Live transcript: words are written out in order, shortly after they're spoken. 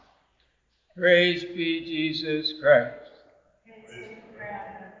Praise be Jesus Christ.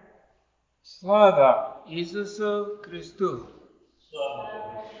 Slava Isusu Christu.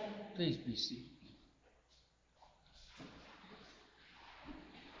 Please be seated.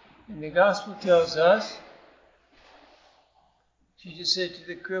 And the Gospel tells us, Jesus said to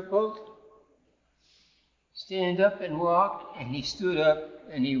the crippled, stand up and walk, and he stood up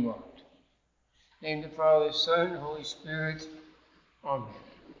and he walked. Name the Father, Son, Holy Spirit. Amen.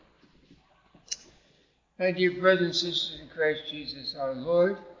 My dear brothers and sisters in Christ Jesus our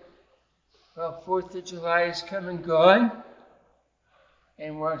Lord, well, 4th of July is come and gone,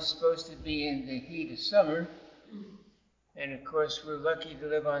 and we're supposed to be in the heat of summer. And of course, we're lucky to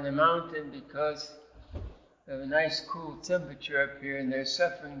live on the mountain because of a nice cool temperature up here, and they're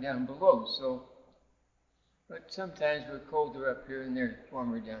suffering down below. But sometimes we're colder up here and they're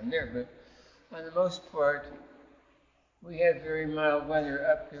warmer down there. But on the most part, we have very mild weather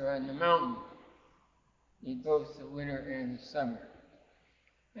up here on the mountain in both the winter and the summer.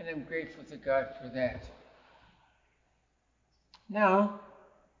 And I'm grateful to God for that. Now,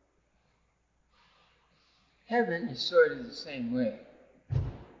 heaven is sort of the same way.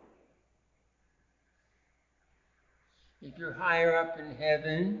 If you're higher up in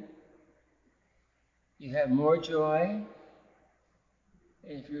heaven, you have more joy.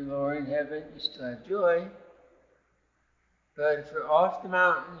 And if you're lower in heaven, you still have joy. But if you're off the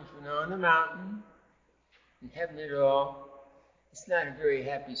mountain, if you're not on the mountain, in heaven at all, it's not a very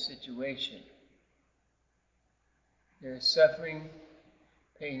happy situation. There's suffering,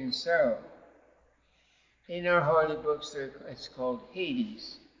 pain, and sorrow. In our holy books, it's called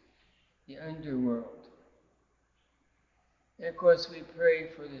Hades, the underworld. And of course, we pray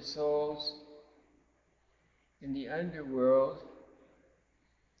for the souls in the underworld.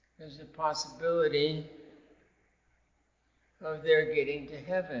 There's a possibility of their getting to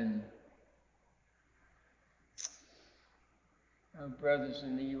heaven. Our brothers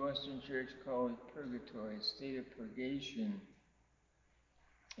in the Western Church call it purgatory, a state of purgation.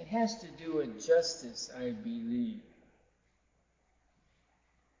 It has to do with justice, I believe.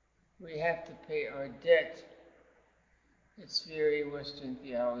 We have to pay our debt. It's very Western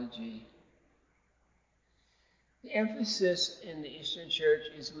theology. The emphasis in the Eastern Church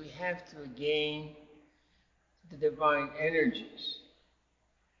is we have to gain the divine energies.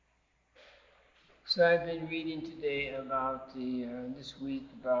 So I've been reading today about this week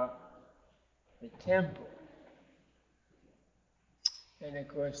about the temple. And of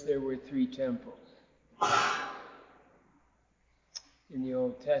course there were 3 temples in the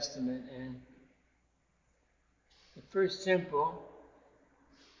Old Testament. And the first temple,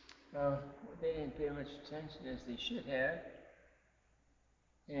 they didn't pay much attention as they should have.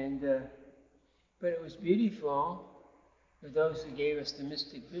 But it was beautiful for those who gave us the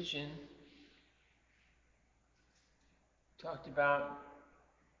mystic vision. Talked about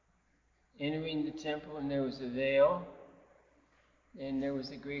entering the temple, and there was a veil, and there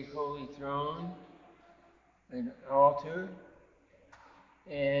was a great holy throne, an altar,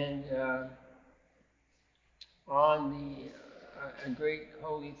 and on a great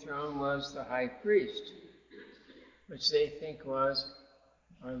holy throne was the high priest, which they think was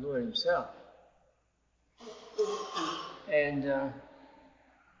our Lord himself. And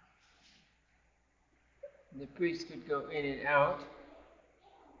the priest could go in and out,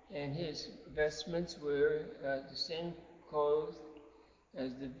 and his vestments were the same clothes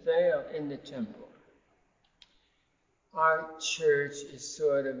as the veil in the temple. Our church is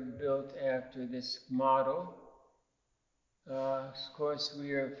sort of built after this model. Of course,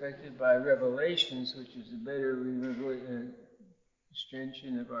 we are affected by Revelations, which is a better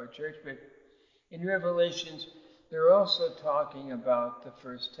extension of our church. But in Revelations, they're also talking about the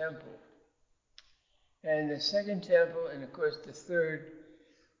first temple. And the second temple, and of course the third,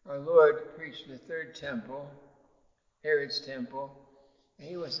 our Lord preached the third temple, Herod's temple, and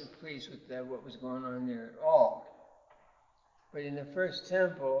he wasn't pleased with what was going on there at all. But in the first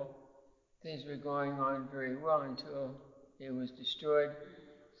temple, things were going on very well until it was destroyed.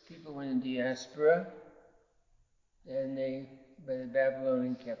 People went in diaspora, and by the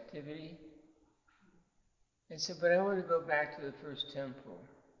Babylonian captivity. And so, but I want to go back to the first temple.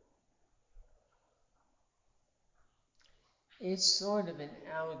 It's sort of an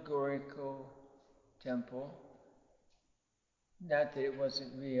allegorical temple. Not that it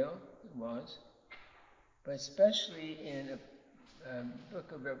wasn't real, it was. But especially in the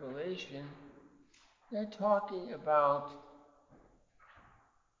book of Revelation, they're talking about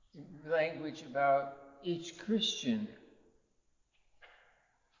language about each Christian.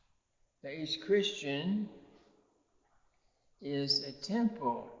 That each Christian is a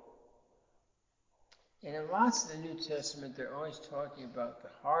temple And in lots of the New Testament, they're always talking about the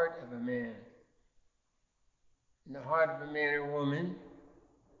heart of a man. And the heart of a man or woman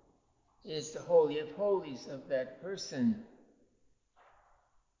is the Holy of Holies of that person.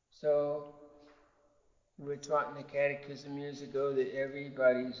 So, we were taught in the Catechism years ago that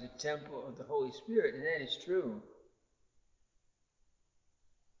everybody is a temple of the Holy Spirit, and that is true.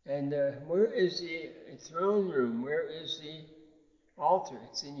 And where is the throne room? Where is the altar?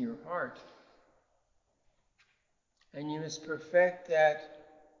 It's in your heart. And you must perfect that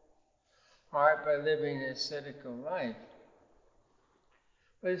heart by living an ascetical life.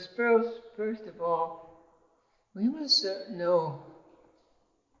 But first of all, we must know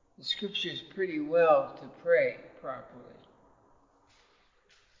the Scriptures pretty well to pray properly.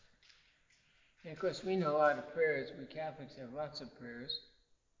 And of course, we know a lot of prayers. We Catholics have lots of prayers.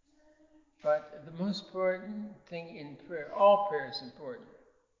 But the most important thing in prayer, all prayer is important.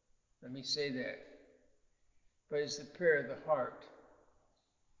 Let me say that. But it's the prayer of the heart.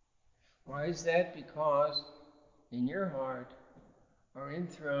 Why is that? Because in your heart are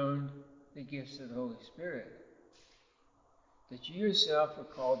enthroned the gifts of the Holy Spirit. That you yourself are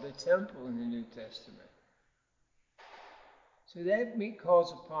called the temple in the New Testament. So that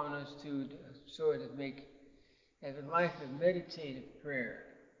calls upon us to sort of have a life of meditative prayer.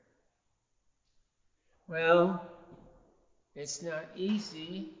 Well, it's not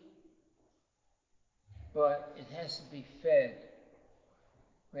easy, but it has to be fed.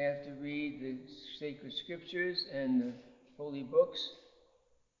 We have to read the sacred scriptures and the holy books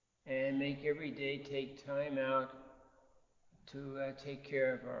and make every day take time out to take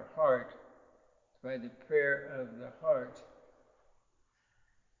care of our heart by the prayer of the heart.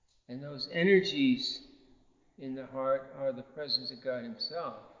 And those energies in the heart are the presence of God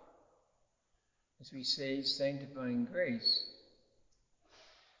Himself. As we say, sanctifying grace.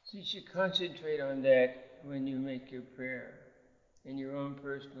 So you should concentrate on that when you make your prayer in your own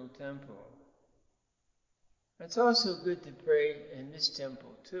personal temple. It's also good to pray in this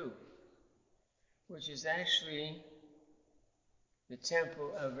temple too, which is actually the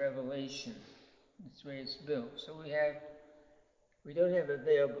temple of revelation. That's the way it's built. So we don't have a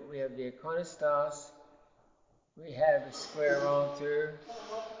veil, but we have the iconostas, we have a square altar,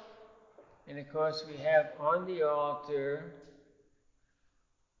 and of course we have on the altar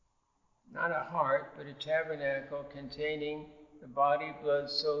not a heart, but a tabernacle containing the body, blood,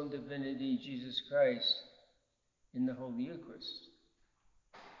 soul, and divinity of Jesus Christ in the Holy Eucharist.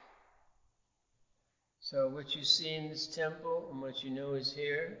 So what you see in this temple and what you know is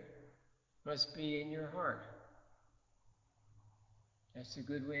here must be in your heart. That's a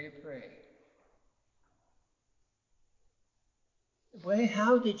good way to pray.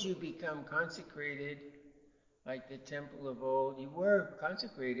 How did you become consecrated like the temple of old? You were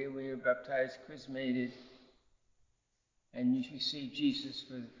consecrated when you were baptized, chrismated, and you received Jesus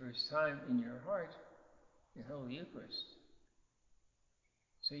for the first time in your heart in Holy Eucharist.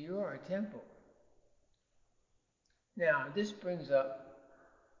 So you are a temple. Now, this brings up,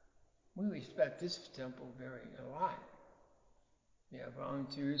 we respect this temple a lot. We have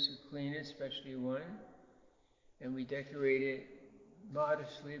volunteers who clean it, especially one, and we decorate it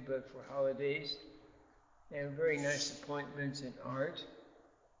modestly, but for holidays. They have very nice appointments in art.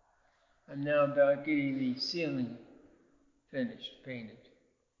 I'm now about getting the ceiling finished, painted.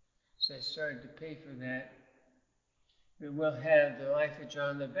 So I started to pay for that. We will have the life of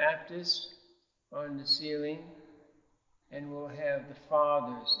John the Baptist on the ceiling, and we'll have the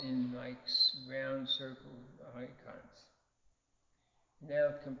fathers in like round circle icons. And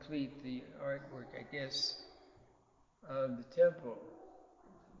that'll complete the artwork, I guess, of the temple.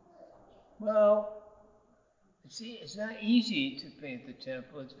 Well, see, it's not easy to paint the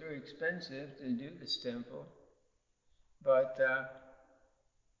temple. It's very expensive to do this temple. But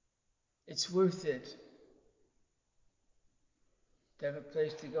it's worth it to have a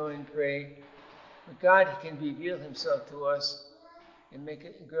place to go and pray. But God can reveal Himself to us and make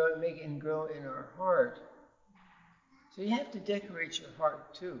it grow in our heart. So you have to decorate your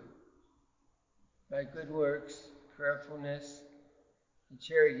heart too by good works, prayerfulness, and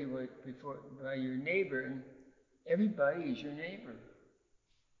charity by your neighbor. And everybody is your neighbor.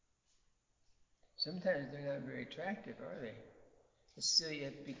 Sometimes they're not very attractive, are they? But still you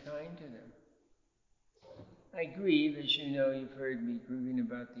have to be kind to them. I grieve, as you know, you've heard me grieving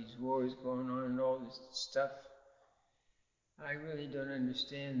about these wars going on and all this stuff. I really don't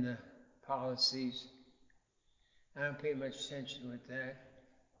understand the policies. I don't pay much attention with that.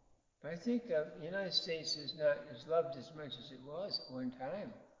 But I think the United States is not as loved as much as it was at one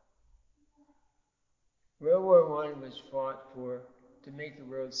time. World War I was fought to make the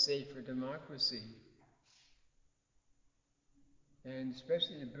world safe for democracy. And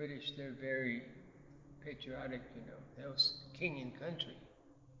especially the British, they're very patriotic, That was king and country.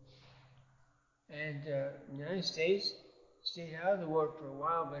 And the United States stayed out of the war for a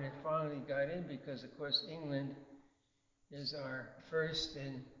while, but it finally got in because, of course, England is our first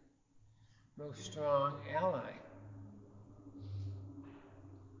and most strong ally.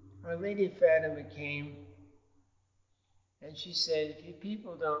 Our Lady of Fatima came, and she said, if you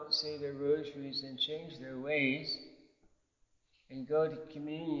people don't say their rosaries and change their ways and go to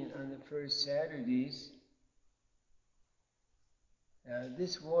communion on the first Saturdays, the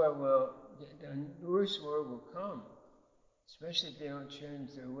worst war will come, especially if they don't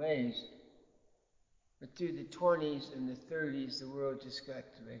change their ways. But through the 20s and the 30s, the world just got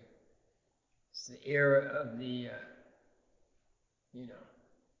to it's the era of the,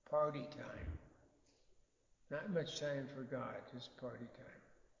 party time. Not much time for God, just party time.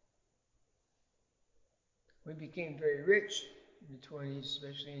 We became very rich in the 20s,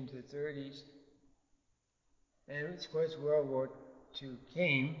 especially into the 30s. And of course, World War II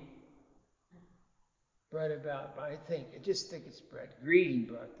came, brought about, I think it's greed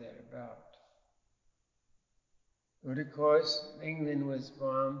brought that about. But of course, England was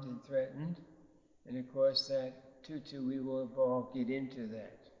bombed and threatened, and of course that too, we will all get into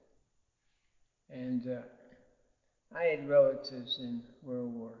that. And I had relatives in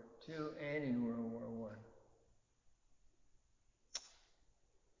World War II and in World War I.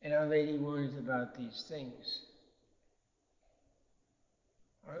 And Our Lady warns about these things.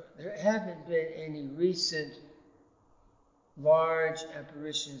 There haven't been any recent large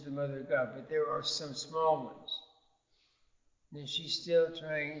apparitions of the Mother of God, but there are some small ones. And she's still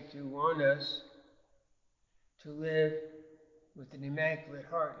trying to warn us to live with an immaculate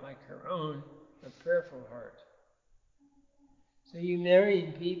heart like her own, a prayerful heart. So you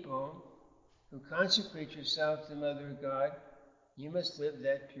marrying people who consecrate yourself to the Mother of God, you must live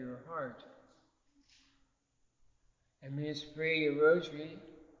that pure heart. And we must pray your rosary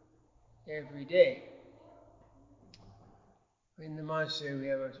every day. In the monastery, we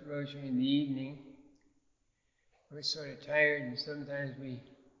have a rosary in the evening. We're sort of tired, and sometimes we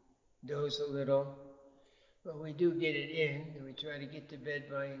doze a little. But we do get it in, and we try to get to bed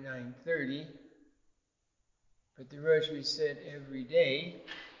by 9:30. But the rosary is said every day.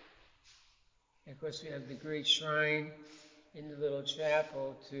 And of course, we have the great shrine in the little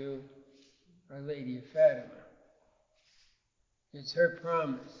chapel to Our Lady of Fatima. It's her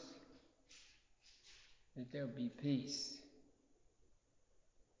promise that there'll be peace.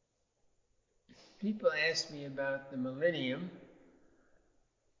 People ask me about the millennium,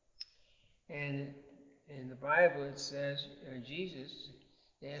 and in the Bible it says,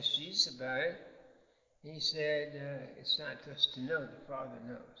 they asked Jesus about it, and he said, it's not just to know, the Father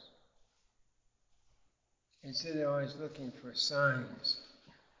knows. And so they're always looking for signs.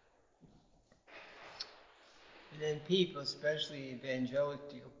 And then people, especially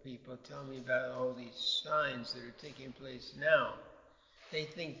evangelical people, tell me about all these signs that are taking place now. They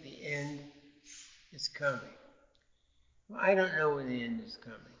think the end is coming. Well, I don't know when the end is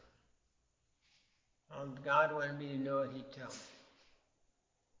coming. If God wanted me to know it, He'd tell me.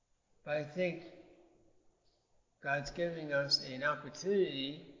 But I think God's giving us an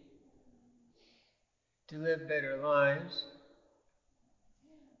opportunity to live better lives,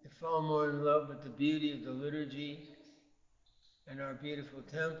 to fall more in love with the beauty of the liturgy and our beautiful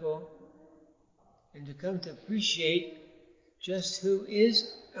temple, and to come to appreciate just who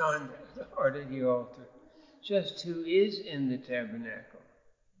is on the heart of the altar, just who is in the tabernacle.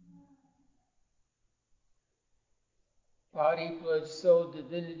 Body, blood, soul,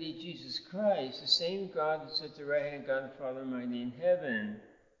 divinity, Jesus Christ, the same God that's at the right hand of God the Father Almighty in heaven.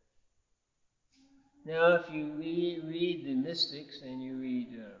 Now, if you read the mystics and you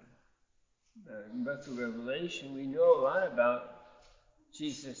read the book of Revelation, we know a lot about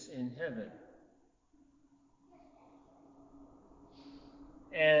Jesus in heaven.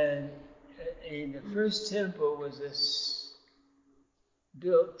 And the first temple was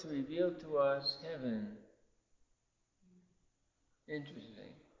built to reveal to us heaven.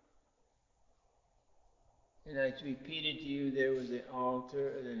 Interesting. And I repeated to you, there was an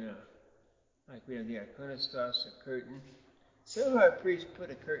altar, and like we have the iconostas, a curtain. Some of our priests put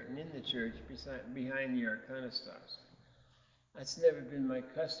a curtain in the church behind the iconostas. That's never been my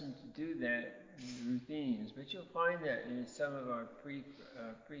custom to do that in the Ruthenians, but you'll find that in some of our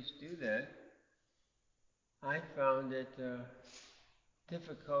priests do that. I found it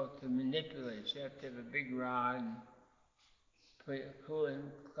difficult to manipulate. You have to have a big rod and pull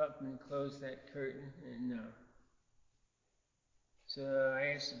up and close that curtain. And so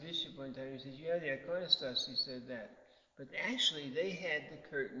I asked the bishop one time, he said, you have the iconostas? He said that. But actually, they had the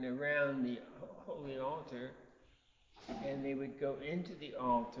curtain around the holy altar, and they would go into the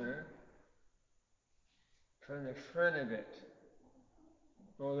altar from the front of it.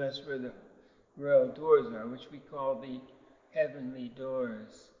 Well, that's where the royal doors are, which we call the heavenly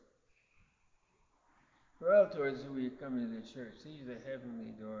doors. Royal doors are where you come into the church. These are the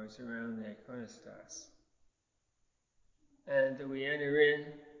heavenly doors around the iconostas. And we enter in,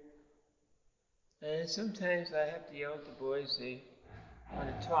 and sometimes I have to yell at the boys, they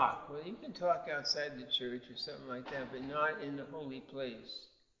want to talk. Well, you can talk outside the church or something like that, but not in the holy place.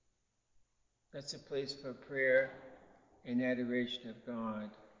 That's a place for prayer and adoration of God.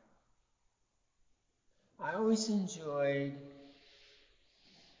 I always enjoyed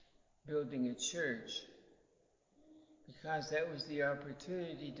building a church because that was the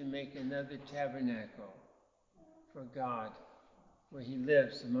opportunity to make another tabernacle for God, where He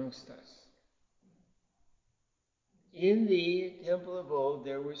lives amongst us. In the temple of old,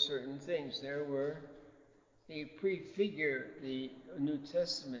 there were certain things. They prefigure the New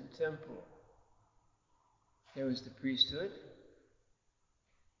Testament temple. There was the priesthood.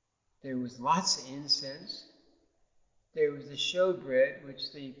 There was lots of incense. There was the showbread,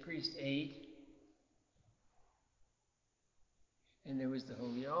 which the priest ate. And there was the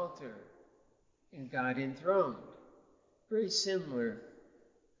holy altar, and God enthroned. Very similar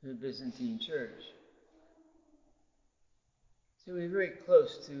to the Byzantine church. So we're very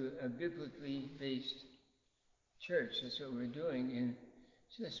close to a biblically based church. That's what we're doing, and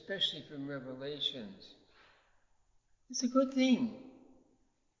especially from Revelations. It's a good thing.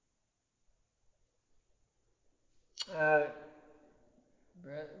 We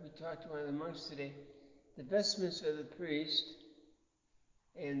talked to one of the monks today. The vestments of the priest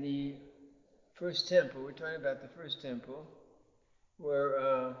in the first temple, we're talking about the first temple,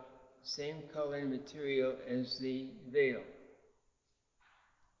 were same color and material as the veil.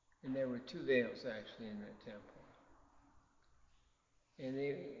 And there were 2 veils actually in that temple.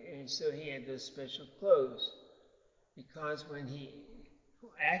 And so he had those special clothes, because when he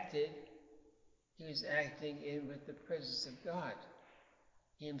acted, he was acting in with the presence of God.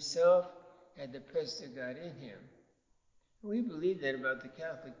 He himself had the presence of God in him. We believe that about the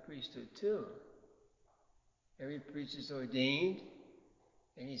Catholic priesthood too. Every priest is ordained,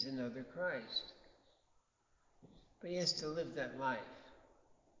 and he's another Christ. But he has to live that life.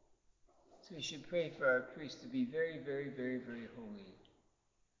 So we should pray for our priests to be very, very, very, very holy.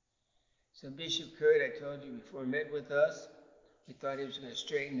 So Bishop Kurt, I told you before, met with us. We thought he was going to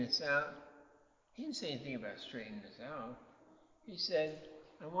straighten us out. He didn't say anything about straightening us out. He said,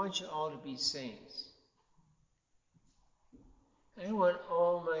 I want you all to be saints. I want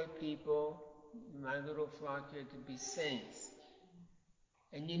all my people, my little flock here, to be saints.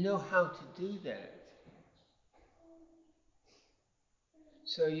 And you know how to do that.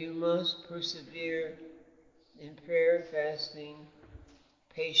 So you must persevere in prayer, fasting,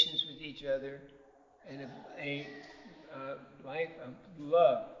 patience with each other, and a life of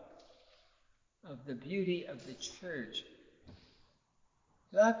love, of the beauty of the church.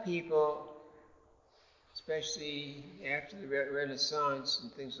 A lot of people, especially after the Renaissance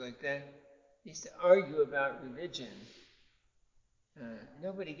and things like that, used to argue about religion.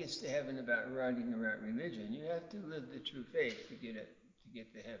 Nobody gets to heaven about arguing about religion. You have to live the true faith to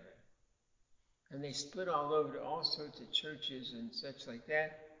get to heaven. And they split all over to all sorts of churches and such like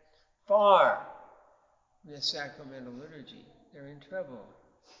that, far from the sacramental liturgy. They're in trouble.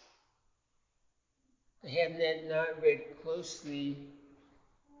 They have not read closely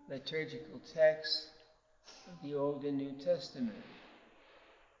liturgical texts of the Old and New Testament.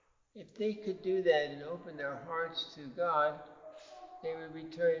 If they could do that and open their hearts to God, they would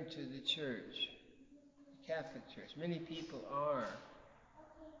return to the church, the Catholic Church. Many people are.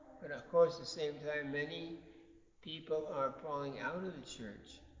 But of course, at the same time, many people are falling out of the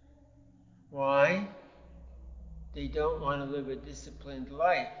church. Why? They don't want to live a disciplined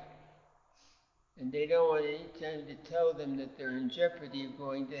life. And they don't want any time to tell them that they're in jeopardy of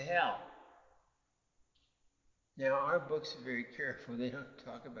going to hell. Now, our books are very careful. They don't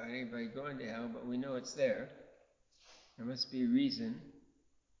talk about anybody going to hell, but we know it's there. There must be a reason.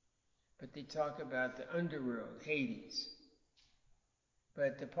 But they talk about the underworld, Hades.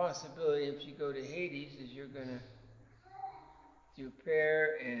 But the possibility if you go to Hades is you're going to do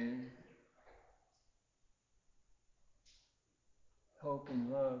prayer and hope and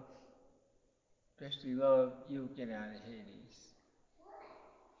love, especially love, you'll get out of Hades.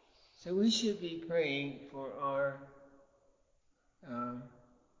 So we should be praying for our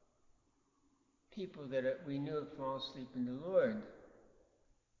people that we knew have fallen asleep in the Lord.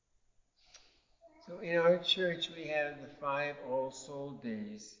 So in our church we have the 5 All Soul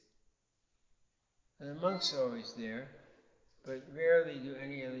Days. And the monks are always there, but rarely do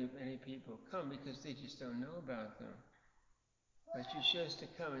any people come because they just don't know about them. But you're supposed to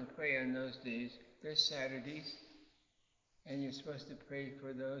come and pray on those days. They're Saturdays, and you're supposed to pray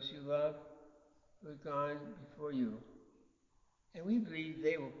for those you love who are gone before you. And we believe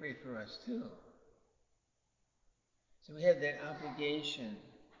they will pray for us too. So we have that obligation.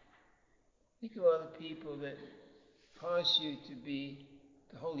 Think of all the people that cause you to be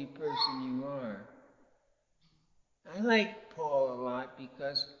the holy person you are. I like Paul a lot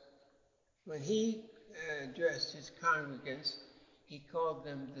because when he addressed his congregants, he called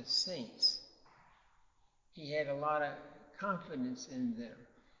them the saints. He had a lot of confidence in them.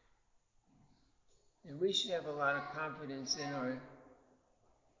 And we should have a lot of confidence in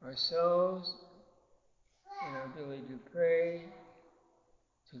ourselves, in our ability to pray,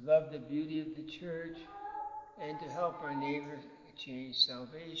 to love the beauty of the church, and to help our neighbors achieve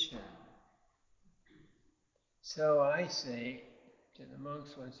salvation. So I say to the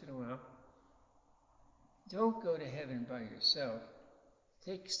monks once in a while, don't go to heaven by yourself.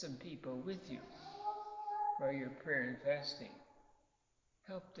 Take some people with you for your prayer and fasting.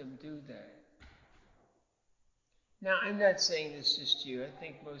 Help them do that. Now, I'm not saying this just to you. I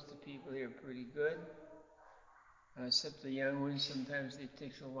think most of the people here are pretty good. Except the young ones, sometimes it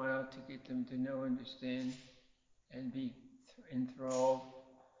takes a while to get them to know, understand, and be enthralled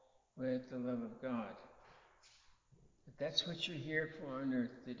with the love of God. But that's what you're here for on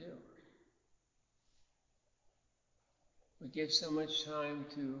earth to do. We give so much time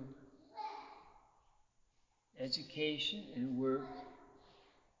to education and work,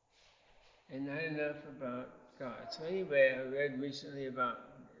 and not enough about God. So anyway, I read recently about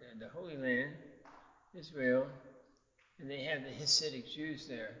the Holy Land, Israel, and they have the Hasidic Jews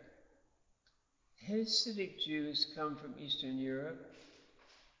there. Hasidic Jews come from Eastern Europe,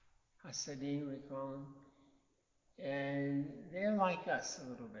 Hasidim we call them, and they're like us a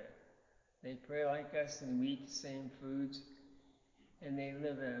little bit. They pray like us and we eat the same foods, and they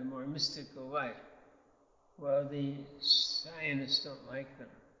live a more mystical life. Well, the Zionists don't like them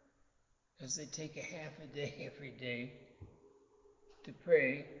because they take a half a day every day to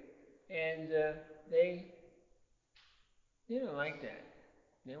pray, and they don't like that.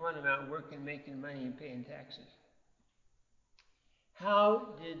 They want them out working, making money, and paying taxes.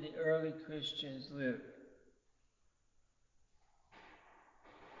 How did the early Christians live?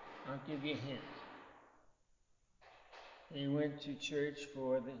 I'll give you a hint. They went to church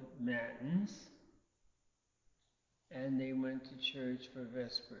for the matins, and they went to church for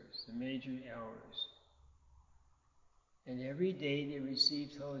Vespers, the major hours. And every day they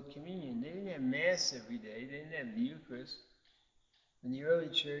received Holy Communion. They didn't have Mass every day. They didn't have the Eucharist. In the early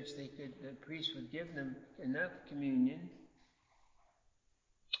church, the priest would give them enough communion,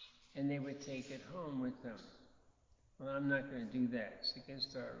 and they would take it home with them. Well, I'm not going to do that. It's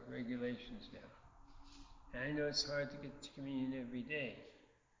against our regulations now. And I know it's hard to get communion every day.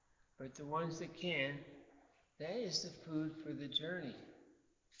 But the ones that can, that is the food for the journey.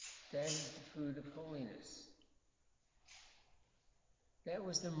 That is the food of holiness. That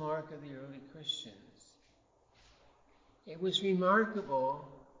was the mark of the early Christians. It was remarkable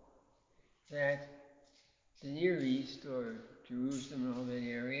that the Near East, or Jerusalem and all that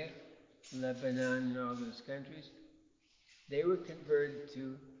area, Lebanon and all those countries, they were converted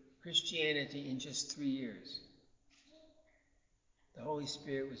to Christianity in just 3 years. The Holy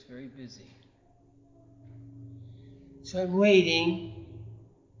Spirit was very busy. So I'm waiting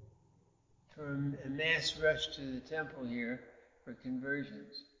for a mass rush to the temple here for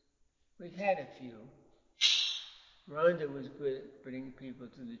conversions. We've had a few. Rhonda was good at bringing people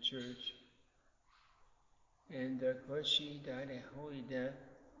to the church. And of course she died a holy death.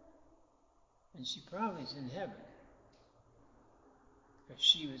 And she probably is in heaven. Because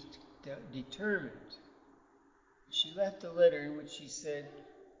she was determined. She left a letter in which she said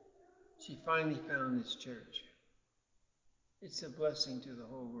she finally found this church. It's a blessing to the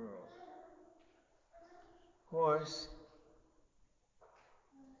whole world. Of course,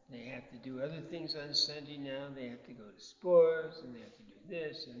 they have to do other things on Sunday now. They have to go to sports, and they have to do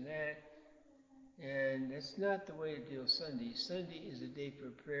this and that. And that's not the way to deal Sunday. Sunday is a day for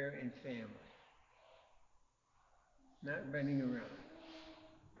prayer and family. Not running around.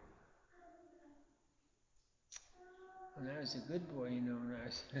 When I was a good boy, when I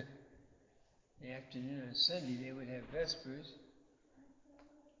was the afternoon on Sunday, they would have Vespers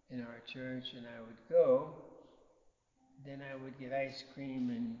in our church, and I would go. Then I would get ice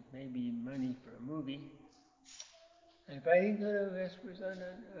cream and maybe money for a movie. And if I didn't go to Vespers on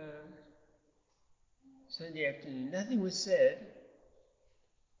Sunday afternoon. Nothing was said,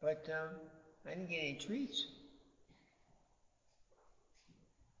 but I didn't get any treats.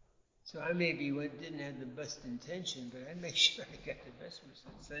 So I maybe didn't have the best intention, but I'd make sure I got the Vespers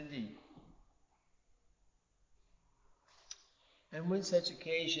on Sunday. On one such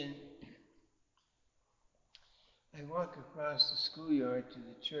occasion, I walk across the schoolyard to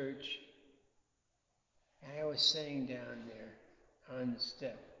the church, and I was sitting down there on the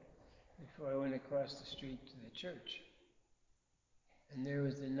step before I went across the street to the church. And there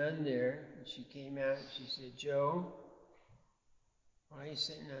was the nun there, and she came out and she said, "Joe, why are you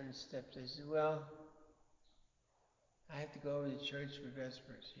sitting on the steps?" I said, "Well, I have to go over to church for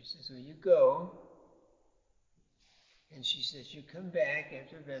Vespers." She says, "Well, you go." And she says, "You come back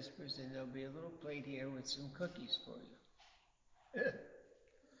after Vespers and there'll be a little plate here with some cookies for you."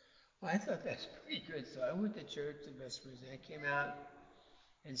 Well, I thought that's pretty good. So I went to church to Vespers and I came out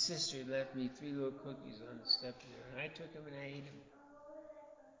and Sister had left me 3 little cookies on the step there. And I took them and I ate them.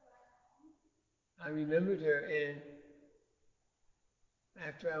 I remembered her, and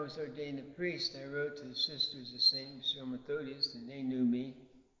after I was ordained a priest, I wrote to the sisters of St. Methodius, and they knew me.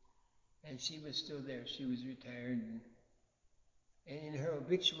 And she was still there. She was retired. And in her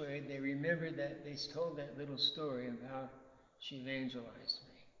obituary, they remembered that they told that little story of how she evangelized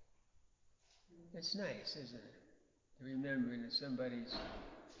me. It's nice, isn't it? To remember in somebody's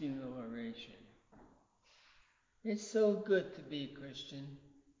funeral oration. It's so good to be a Christian.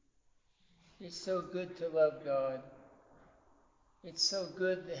 It's so good to love God. It's so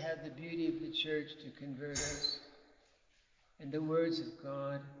good to have the beauty of the church to convert us, and the words of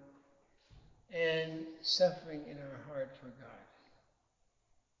God, and suffering in our heart for God.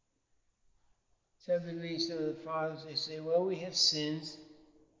 Suddenly, some of the fathers, they say, well, we have sins,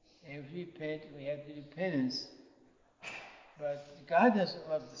 and if we repent, we have to do penance. But God doesn't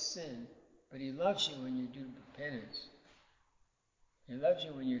love the sin, but He loves you when you do penance. He loves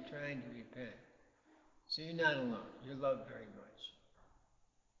you when you're trying to repent. So you're not alone. You're loved very much.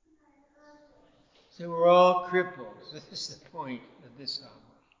 So we're all cripples. This is the point of this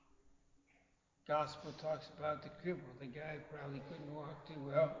homily. Gospel talks about the cripple, the guy who probably couldn't walk too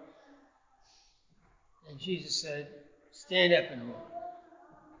well. And Jesus said, stand up and walk.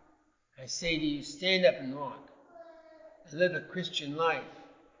 I say to you, stand up and walk. And live a Christian life.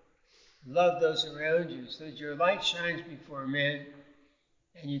 Love those around you so that your light shines before men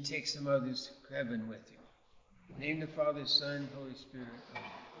and you take some others to heaven with you. In the name of the Father, Son, Holy Spirit.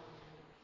 Amen.